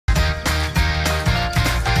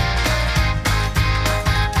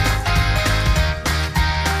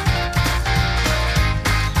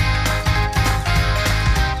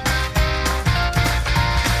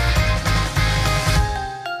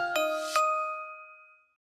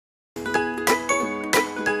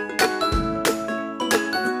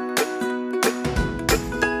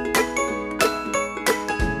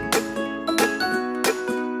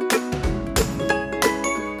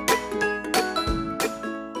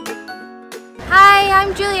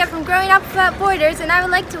I'm Julia from Growing Up Without Borders, and I would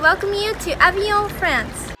like to welcome you to Avignon,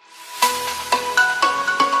 France.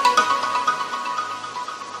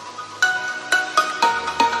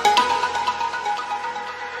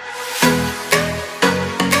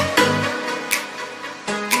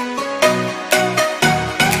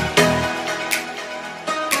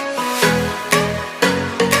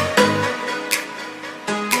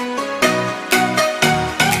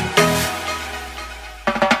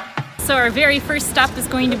 So our very first stop is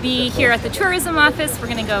going to be here at the tourism office. We're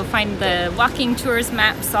going to go find the walking tours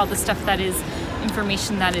maps, all the stuff that is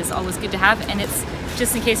information that is always good to have. And it's,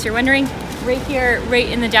 just in case you're wondering, right here, right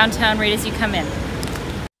in the downtown, right as you come in.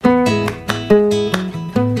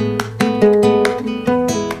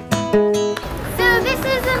 So this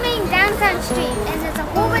is the main downtown street, and there's a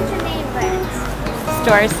whole bunch of neighborhoods.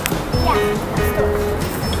 Stores. Yeah,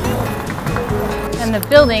 stores. And the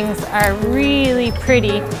buildings are really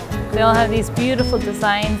pretty. They all have these beautiful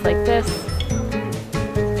designs like this.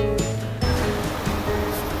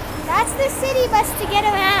 That's the city bus to get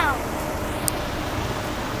around.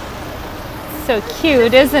 So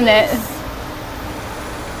cute, isn't it?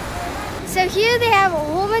 So here they have a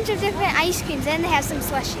whole bunch of different ice creams, and they have some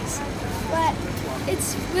slushies. But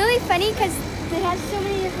it's really funny because they have so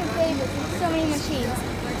many different flavors and so many machines.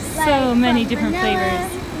 So many different vanilla,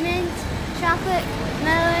 flavors. Mint, chocolate,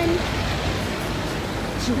 melon.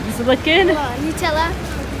 Does it look good? Nutella.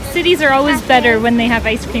 Cities are always better when they have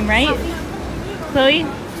ice cream, right? Chloe?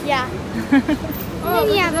 Yeah. Oh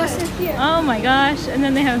my gosh, and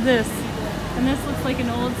then they have this. And this looks like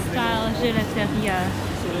an old style gelateria.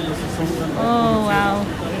 Oh wow.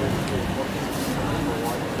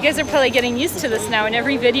 You guys are probably getting used to this now. In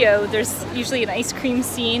every video there's usually an ice cream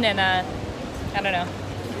scene and a, I don't know,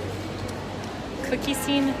 cookie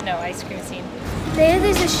scene? No, ice cream scene.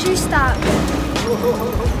 There's a shoe stop.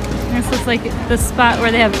 This looks like the spot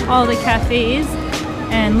where they have all the cafes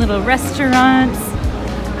and little restaurants.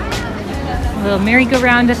 A little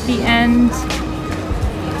merry-go-round at the end.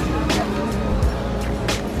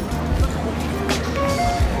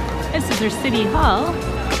 This is their city hall.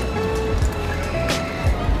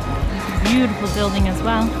 Beautiful building as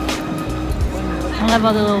well. I love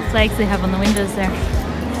all the little flags they have on the windows there.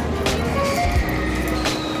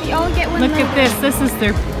 We all get one. Look at this. This is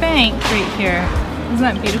their bank right here. Isn't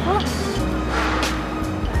that beautiful?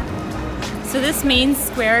 So this main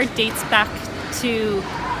square dates back to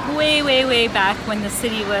way, way, way back when the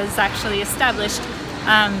city was actually established. So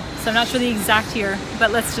I'm not sure the exact year,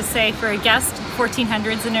 but let's just say for a guess,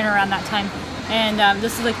 1400s in and around that time. And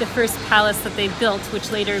this is like the first palace that they built,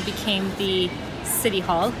 which later became the city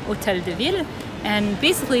hall, Hôtel de Ville. And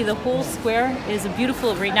basically the whole square is a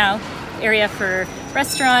beautiful, right now, area for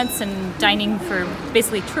restaurants and dining for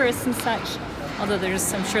basically tourists and such. Although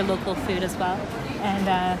there's, I'm sure, local food as well.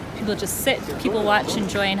 And people just sit, people watch,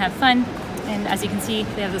 enjoy, and have fun. And as you can see,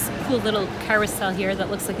 they have this cool little carousel here that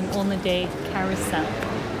looks like an olden-day carousel.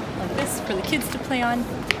 Like this for the kids to play on.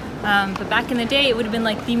 But back in the day, it would have been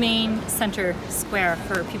like the main center square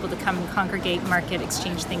for people to come and congregate, market,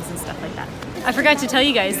 exchange things and stuff like that. I forgot to tell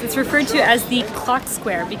you guys, it's referred to as the clock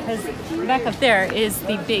square because back up there is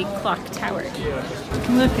the big clock tower.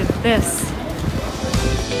 Look at this.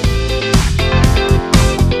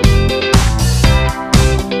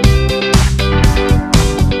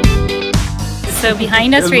 So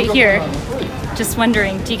behind us right here, just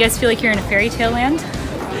wondering, do you guys feel like you're in a fairy tale land?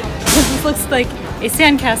 This looks like a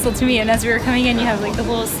sandcastle to me, and as we were coming in, you have like the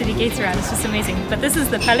whole city gates around. It's just amazing. But this is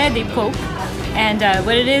the Palais des Popes, and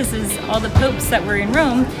what it is all the popes that were in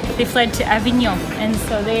Rome, they fled to Avignon, and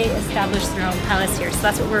so they established their own palace here. So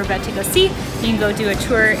that's what we're about to go see. You can go do a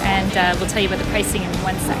tour, and we'll tell you about the pricing in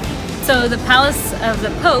 1 sec. So the Palace of the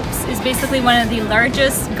Popes is basically one of the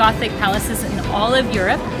largest Gothic palaces in all of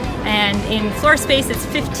Europe. And in floor space, it's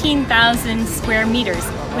 15,000 square meters,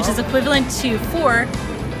 which is equivalent to 4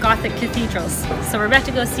 Gothic cathedrals. So we're about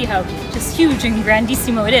to go see how just huge and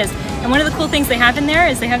grandissimo it is. And one of the cool things they have in there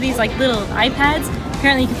is they have these like little iPads.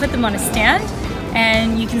 Apparently you can put them on a stand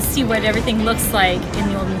and you can see what everything looks like in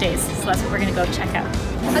the olden days. So that's what we're gonna go check out.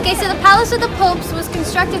 Okay, so the Palace of the Popes was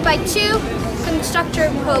constructed by 2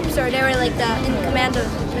 constructor popes, or they were like in command of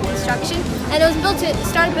the construction. And it was built, it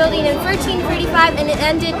started building in 1335 and it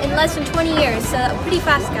ended in less than 20 years, so pretty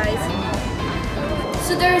fast, guys.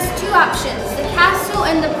 So there's 2 options. The castle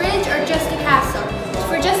and the bridge, or just a castle.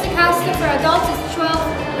 For just a castle, for adults it's 12,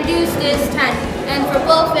 reduced is 10. And for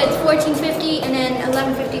both it's $14.50 and then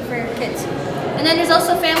 $11.50 for kids. And then there's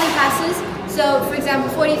also family passes. So for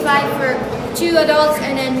example, 45 for 2 adults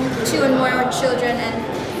and then 2 and more children, and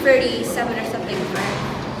 37 or something for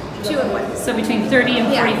 2 and 1. So between 30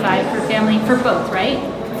 and 45 for family, for both, right?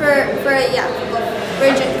 For both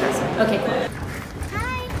bridge and castle. Okay, cool.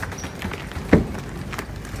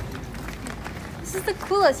 This is the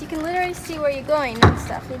coolest. You can literally see where you're going and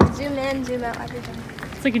stuff. You can zoom in, zoom out, everything.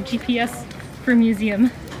 It's like a GPS for a museum.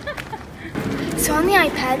 So on the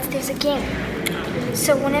iPads, there's a game.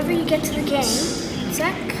 So whenever you get to the game,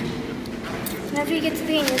 whenever you get to the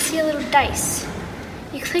game, you'll see a little dice.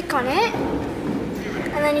 You click on it,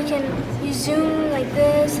 and then you zoom like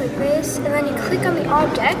this, and then you click on the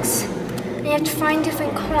objects, and you have to find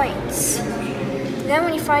different coins. And then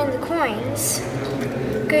when you find the coins,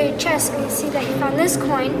 go to your chest and you see that you found this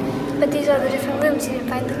coin, but these are the different rooms, you didn't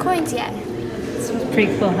find the coins yet. It's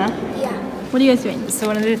pretty cool, huh? Yeah. What are you guys doing? So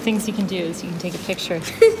one of the things you can do is you can take a picture.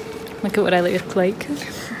 Look at what I look like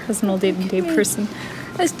as an old day person.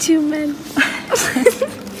 As 2 men.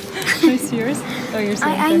 Where's yours? Oh, yours.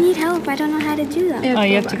 I need help. I don't know how to do that. Oh,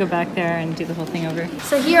 you have to go back there and do the whole thing over.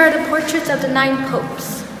 So here are the portraits of the 9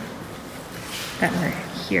 popes that were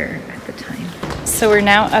here at the time. So we're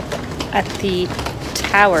now up at the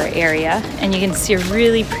tower area, and you can see a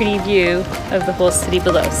really pretty view of the whole city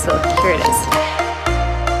below. So here it is.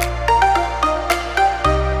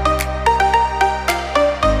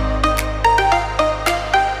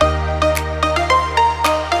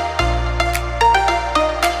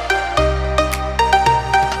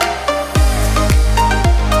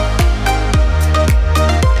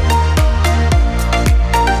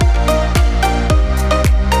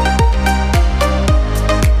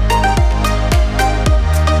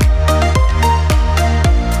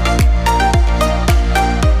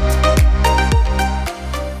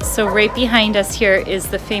 So right behind us here is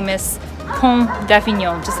the famous Pont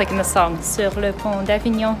d'Avignon, just like in the song, Sur le Pont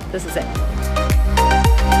d'Avignon. This is it.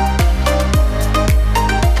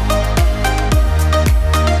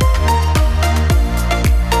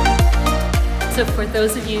 So for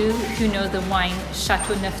those of you who know the wine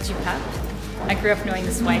Châteauneuf du Pape, I grew up knowing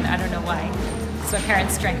this wine, I don't know why. So my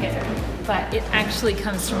parents drank it, but it actually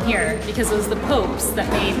comes from here because it was the popes that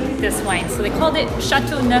made this wine. So they called it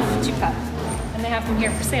Châteauneuf du Pape. And they have them here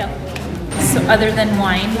for sale. So other than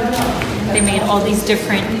wine, they made all these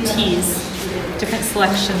different teas, different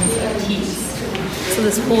selections of teas. So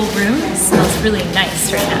this whole room smells really nice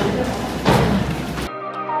right now.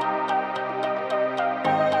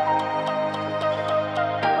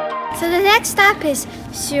 So the next stop is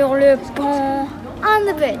Sur le Pont, on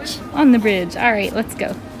the bridge. On the bridge. All right, let's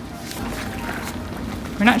go.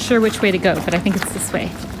 We're not sure which way to go, but I think it's this way.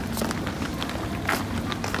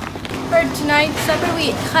 For tonight's supper, we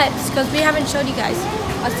eat crepes because we haven't showed you guys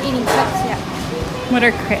us eating crepes yet. What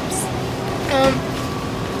are crepes?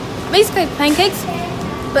 Basically pancakes,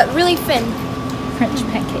 but really thin. French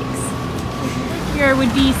pancakes. Here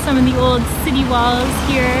would be some of the old city walls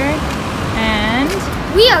here, and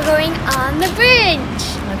we are going on the bridge.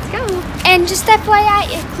 Let's go. And just FYI,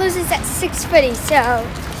 it closes at 6:30, so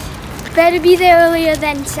better be there earlier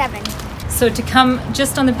than 7. So to come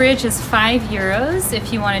just on the bridge is €5.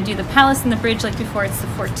 If you want to do the palace and the bridge like before, it's the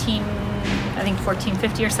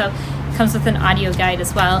 $14.50 or so. It comes with an audio guide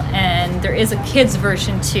as well, and there is a kids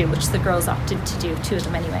version too, which the girls opted to do, 2 of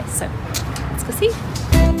them anyway. So let's go see.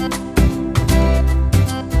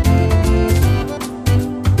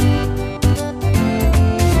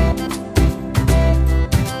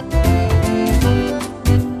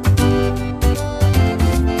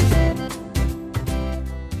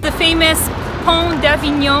 Famous Pont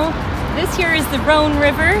d'Avignon. This here is the Rhone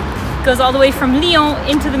River. It goes all the way from Lyon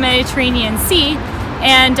into the Mediterranean Sea,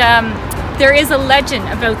 and there is a legend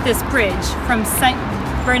about this bridge from Saint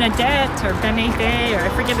Bernadette or Benedette, or I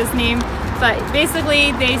forget his name, but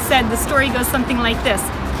basically they said the story goes something like this.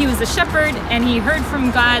 He was a shepherd and he heard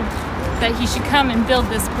from God that he should come and build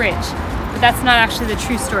this bridge. But that's not actually the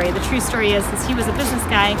true story. The true story is he was a business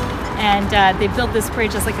guy, and they built this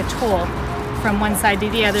bridge as like a toll from one side to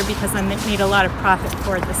the other because it made a lot of profit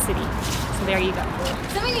for the city. So there you go.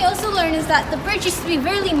 Something you also learn is that the bridge used to be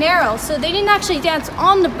really narrow, so they didn't actually dance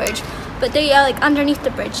on the bridge, but they like underneath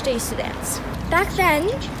the bridge they used to dance. Back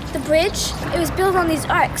then, the bridge, it was built on these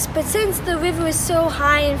arcs, but since the river was so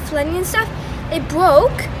high and flooding and stuff, it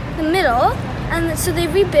broke the middle, and so they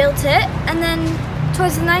rebuilt it, and then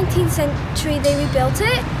towards the 19th century they rebuilt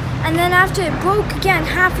it, and then after it broke again,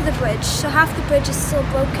 half of the bridge, so half the bridge is still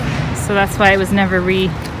broken. So that's why it was never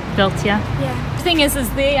rebuilt, yeah? Yeah. The thing is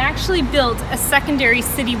they actually built a secondary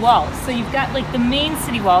city wall. So you've got like the main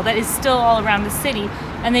city wall that is still all around the city,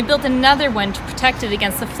 and they built another one to protect it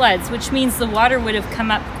against the floods, which means the water would have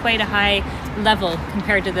come up quite a high level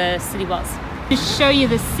compared to the city walls. To show you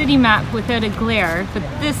the city map without a glare, but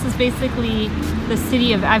this is basically the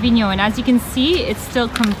city of Avignon, and as you can see, it's still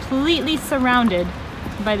completely surrounded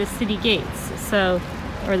by the city gates, so,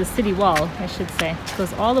 or the city wall, I should say. It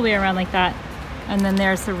goes all the way around like that, and then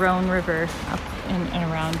there's the Rhone River up and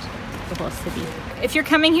around the whole city. If you're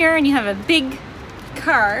coming here and you have a big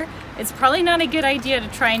car, it's probably not a good idea to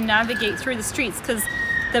try and navigate through the streets, because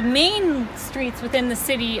the main streets within the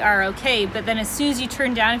city are okay, but then as soon as you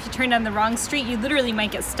turn down, if you turn down the wrong street, you literally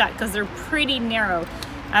might get stuck because they're pretty narrow,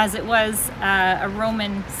 as it was a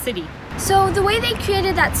Roman city. So the way they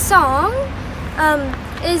created that song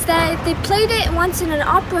is that they played it once in an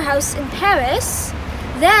opera house in Paris,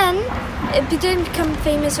 then it didn't become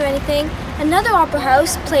famous or anything. Another opera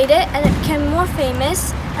house played it and it became more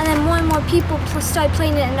famous, and then more and more people started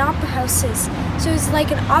playing it in opera houses. So it's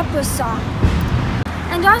like an opera song.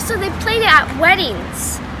 And also they played it at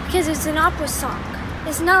weddings because it's an opera song.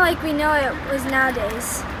 It's not like we know it was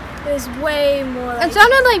nowadays. It was way more like... It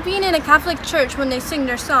sounded like being in a Catholic church when they sing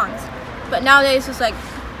their songs. But nowadays it's like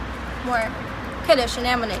more kiddish and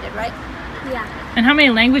animated, right? Yeah. And how many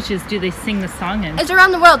languages do they sing the song in? It's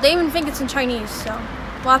around the world. They even think it's in Chinese, so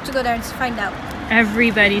we'll have to go there and find out.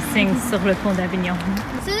 Everybody sings Sur le Pont d'Avignon.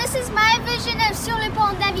 So this is my vision of Sur le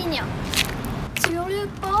Pont d'Avignon. Sur le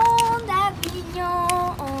Pont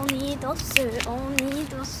d'Avignon, on y danse, on y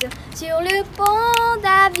danse. Sur le Pont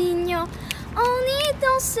d'Avignon, on y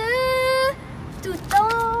danse tout en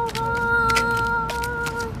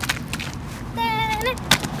rond.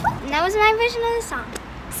 That was my version of the song.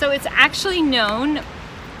 So it's actually known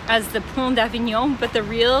as the Pont d'Avignon, but the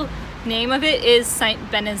real name of it is Saint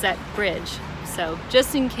Benezet Bridge. So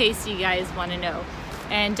just in case you guys want to know.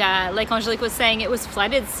 And like Angelique was saying, it was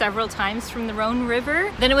flooded several times from the Rhone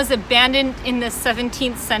River. Then it was abandoned in the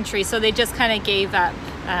 17th century, so they just kind of gave up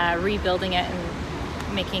rebuilding it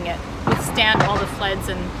and making it withstand all the floods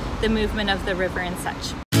and the movement of the river and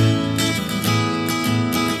such.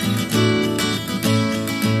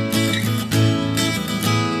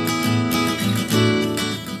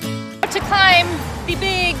 To climb the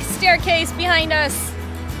big staircase behind us.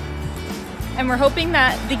 And we're hoping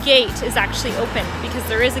that the gate is actually open, because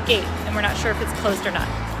there is a gate and we're not sure if it's closed or not.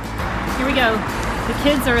 Here we go. The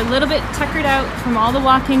kids are a little bit tuckered out from all the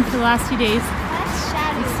walking for the last few days. That's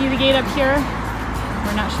shadowy. You see the gate up here?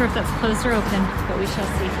 We're not sure if that's closed or open, but we shall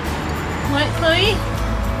see. What, Chloe?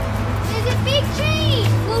 There's a big train.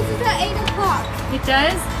 Closes at 8 o'clock. It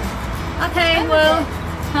does? Okay, well,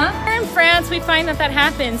 huh? In France, we find that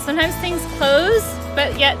happens. Sometimes things close,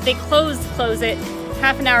 but yet they close it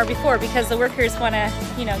half an hour before because the workers want to,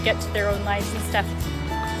 you know, get to their own lives and stuff.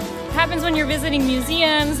 It happens when you're visiting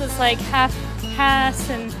museums. It's like half past,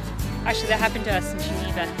 and actually that happened to us in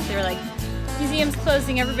Geneva. They were like, museum's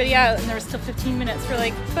closing, everybody out, and there was still 15 minutes. We're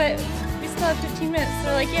like, but we still have 15 minutes.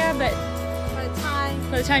 They're like, yeah, but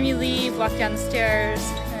by the time you leave, walk down the stairs.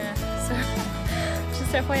 So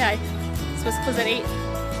just FYI, it's supposed to close at 8.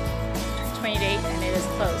 It's 20 to 8 and it is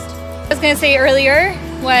closed. What I was going to say earlier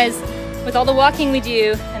was, with all the walking we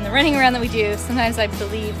do and the running around that we do, sometimes I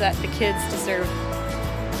believe that the kids deserve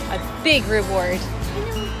a big reward.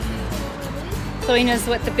 Chloe knows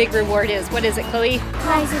what the big reward is. What is it, Chloe?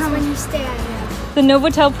 Prizes when you stay at it. The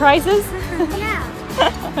Novotel prizes? Yeah.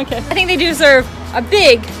 Okay. I think they deserve a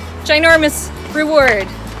big, ginormous reward.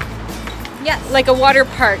 Yes. Like a water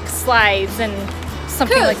park, slides, and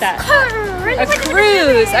something Cruise. like that. A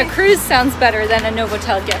cruise. A cruise sounds better than a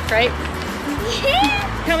Novotel gift, right? Yeah.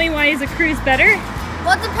 Tell me, why is a cruise better?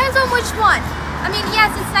 Well, it depends on which one. I mean,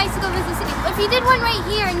 yes, it's nice to go visit cities. If you did one right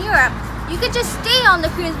here in Europe, you could just stay on the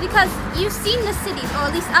cruise because you've seen the cities, or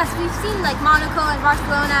at least us. We've seen like Monaco and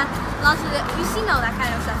Barcelona, lots of it. We've seen all that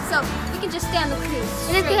kind of stuff. So we can just stay on the cruise.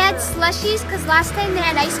 And if they had slushies, because last time they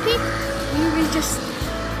had ice cream, we would just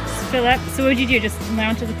Fill up. So what would you do? Just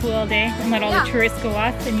lounge at the pool all day and let all the tourists go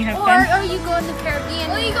off and you have fun? Or you go in the Caribbean.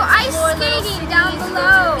 Or you go ice skating down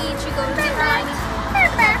below. You go to the beach, you go to the you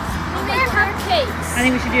make cupcakes. I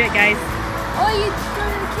think we should do it, guys. Or you go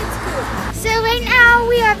to the kids' pool. So right now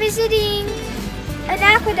we are visiting an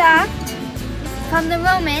aqueduct from the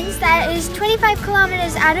Romans that is 25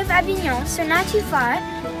 kilometers out of Avignon, so not too far.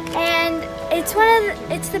 And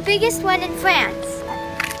it's the biggest one in France,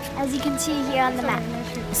 as you can see here on the map.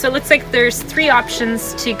 So it looks like there's 3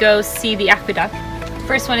 options to go see the aqueduct.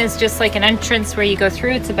 First one is just like an entrance where you go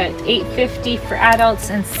through. It's about €8.50 for adults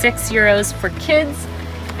and €6 for kids.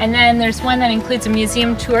 And then there's one that includes a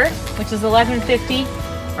museum tour, which is $11.50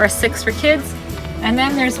 or $6 for kids. And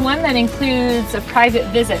then there's one that includes a private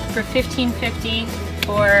visit for $15.50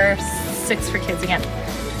 or $6 for kids again.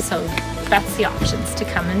 So that's the options to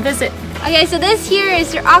come and visit. Okay, so this here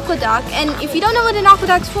is their aqueduct, and if you don't know what an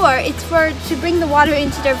aqueduct's for, it's for to bring the water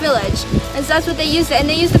into their village, and so that's what they used it. And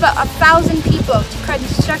they used about 1,000 people to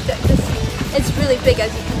construct it because it's really big,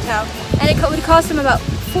 as you can tell, and it would cost them about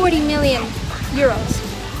 40 million euros.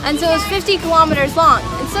 And so it's 50 kilometers long.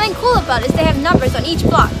 And something cool about it is they have numbers on each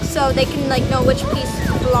block, so they can like know which piece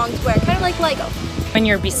belongs where, kind of like Lego. When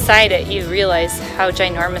you're beside it, you realize how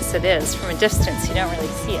ginormous it is. From a distance, you don't really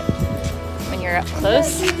see it. When you're up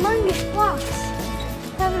close. Those humongous blocks.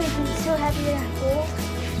 That would have been so heavy that gold.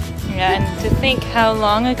 Yeah, and to think how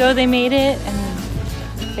long ago they made it, and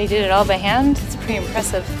they did it all by hand, it's pretty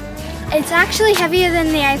impressive. It's actually heavier than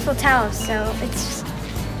the Eiffel Tower, so it's just,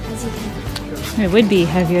 as you can. It would be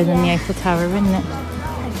heavier than the Eiffel Tower, wouldn't it?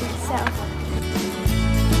 I think so.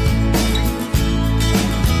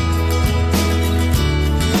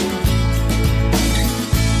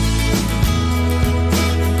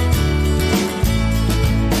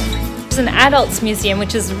 There's an adults museum,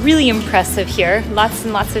 which is really impressive here. Lots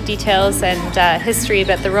and lots of details and history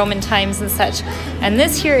about the Roman times and such. And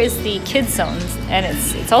this here is the kids zone, and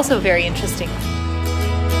it's also very interesting.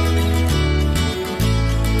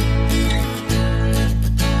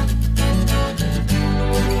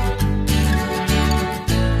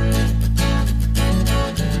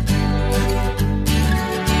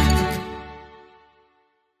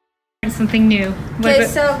 Something new. Okay,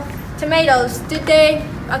 so tomatoes, did they,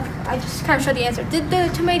 I just kind of showed the answer. Did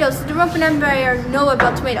the Roman Empire know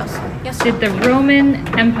about tomatoes? Yes. Did the Roman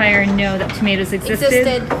Empire know that tomatoes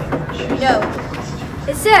existed? No.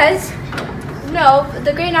 It says, no,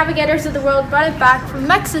 the great navigators of the world brought it back from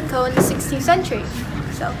Mexico in the 16th century.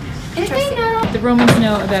 So, interesting. The Romans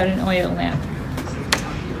know about an oil lamp.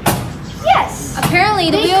 Yes!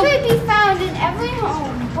 Apparently the They wheel... could be found in every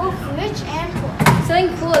home, both rich and poor.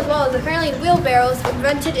 Something cool as well is apparently wheelbarrows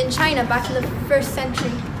invented in China back in the 1st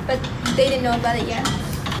century, but they didn't know about it yet.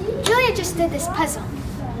 Julia just did this puzzle.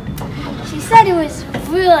 She said it was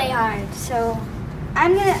really hard, so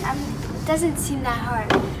it doesn't seem that hard.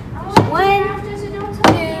 1, 2,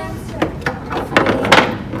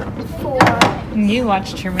 3, 4. You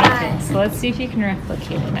watched her make it, so let's see if you can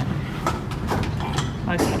replicate it now.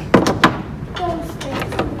 Okay.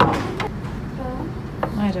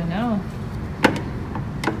 I don't know.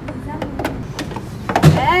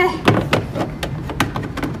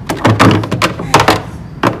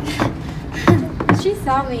 She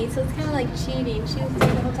saw me, so it's kind of like cheating. She was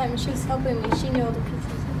there the whole time and she was helping me. She knew all the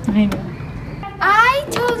pieces. I know. I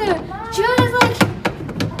told her. Julia's like,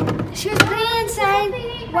 she was putting it inside.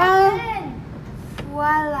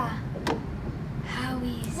 Voila. How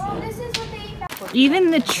easy.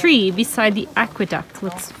 Even the tree beside the aqueduct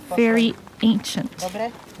looks very ancient.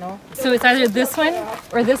 So it's either this one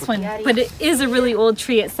or this one, but it is a really old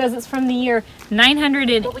tree. It says it's from the year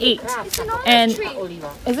 908. And is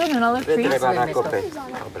it an olive tree?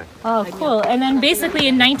 Oh, cool. And then basically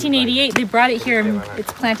in 1988 they brought it here and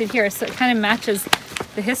it's planted here, so it kind of matches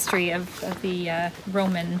the history of the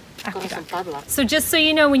Roman aqueduct. So just so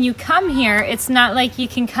you know, when you come here, it's not like you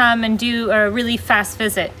can come and do a really fast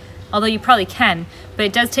visit. Although you probably can, but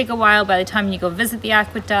it does take a while by the time you go visit the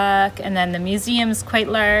aqueduct, and then the museum's quite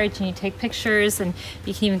large and you take pictures, and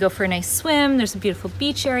you can even go for a nice swim. There's a beautiful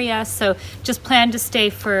beach area, so just plan to stay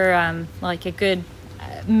for like a good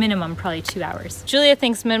minimum, probably 2 hours. Julia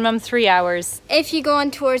thinks minimum 3 hours. If you go on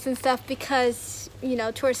tours and stuff, because, you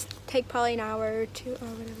know, tours take probably an hour or 2 or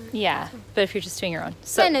whatever. Yeah, but if you're just doing your own.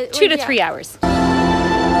 So Then 2 to 3 hours.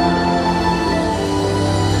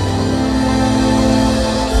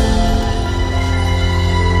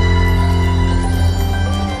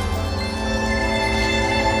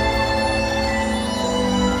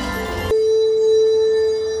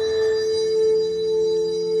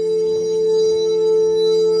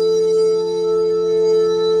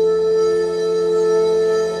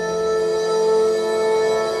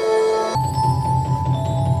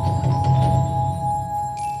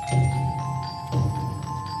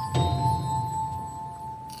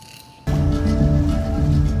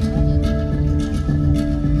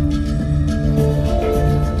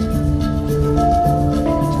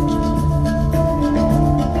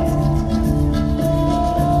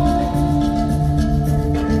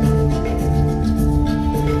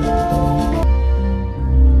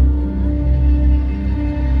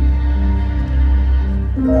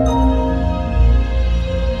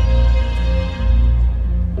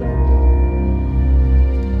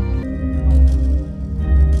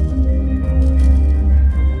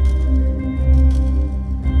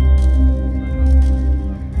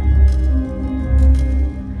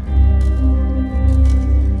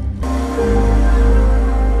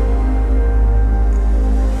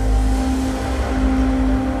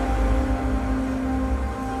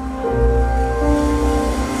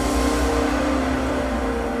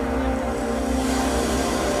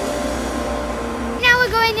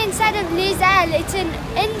 inside of Les Halles. It's an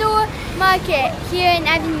indoor market here in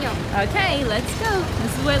Avignon. Okay, let's go.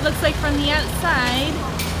 This is what it looks like from the outside.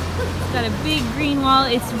 It's got a big green wall.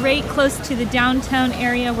 It's right close to the downtown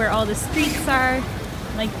area where all the streets are,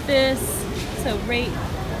 like this. So right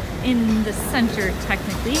in the center,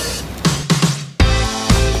 technically.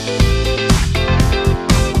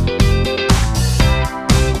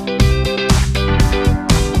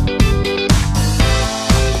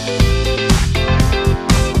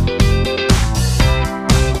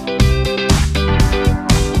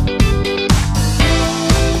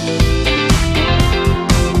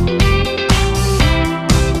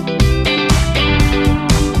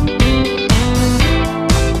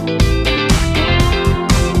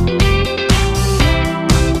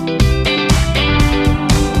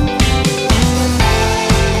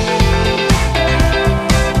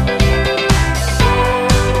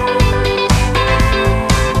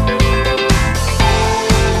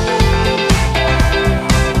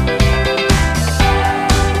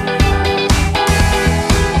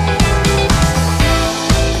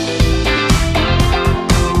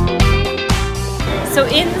 So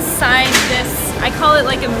inside this, I call it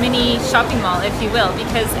like a mini shopping mall, if you will,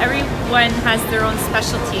 because everyone has their own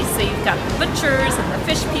specialties. So you've got the butchers and the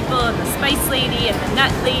fish people and the spice lady and the nut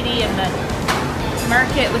lady and the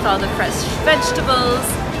market with all the fresh vegetables.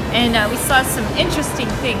 And we saw some interesting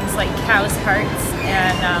things like cow's hearts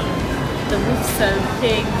and the roofs of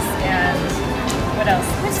pigs and what else?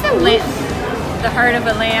 What's the roof? The heart of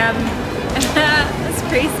a lamb. That's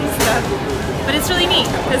crazy stuff. But it's really neat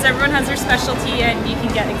because everyone has their specialty and you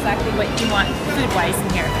can get exactly what you want food-wise in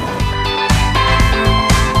here.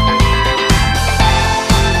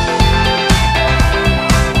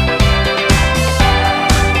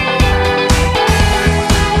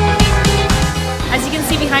 As you can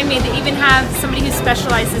see behind me, they even have somebody who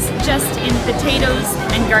specializes just in potatoes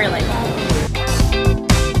and garlic.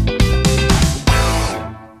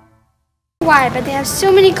 Why? But they have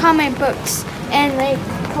so many comic books and like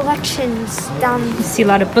collections down You see a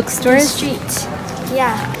lot of bookstores. the street.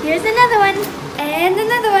 Yeah. Here's another one and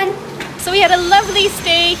another one. So we had a lovely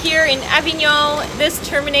stay here in Avignon. This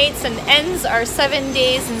terminates and ends our 7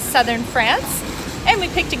 days in southern France. And we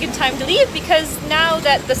picked a good time to leave because now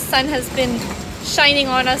that the sun has been shining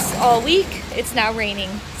on us all week, it's now raining.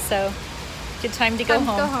 So good time to go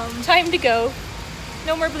home. Time to go.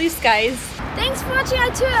 No more blue skies. Thanks for watching our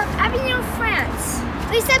tour of Avignon, France.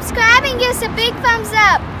 Please subscribe and give us a big thumbs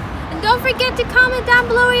up. And don't forget to comment down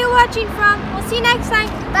below where you're watching from. We'll see you next time.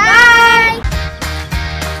 Bye.